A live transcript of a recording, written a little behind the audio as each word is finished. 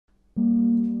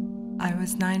I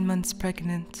was 9 months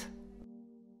pregnant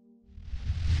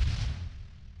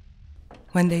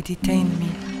when they detained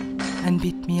me and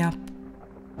beat me up.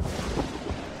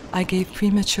 I gave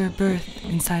premature birth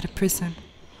inside a prison.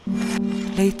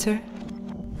 Later,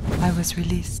 I was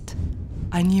released.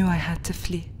 I knew I had to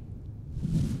flee.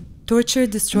 Torture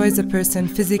destroys a person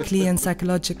physically and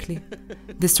psychologically,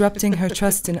 disrupting her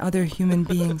trust in other human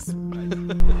beings.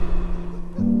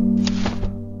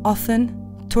 Often,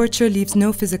 torture leaves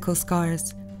no physical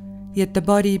scars, yet the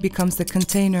body becomes the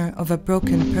container of a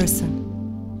broken person.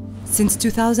 Since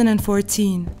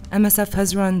 2014, MSF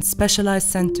has run specialized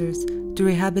centers to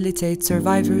rehabilitate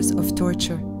survivors of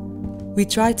torture. We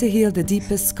try to heal the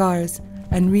deepest scars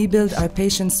and rebuild our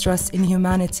patients' trust in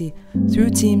humanity through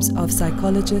teams of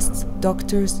psychologists,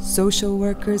 doctors, social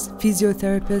workers,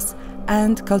 physiotherapists,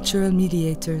 and cultural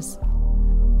mediators.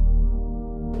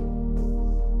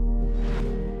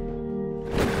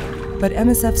 But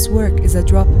MSF's work is a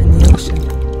drop in the ocean.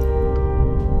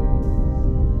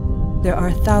 There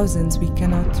are thousands we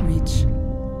cannot reach.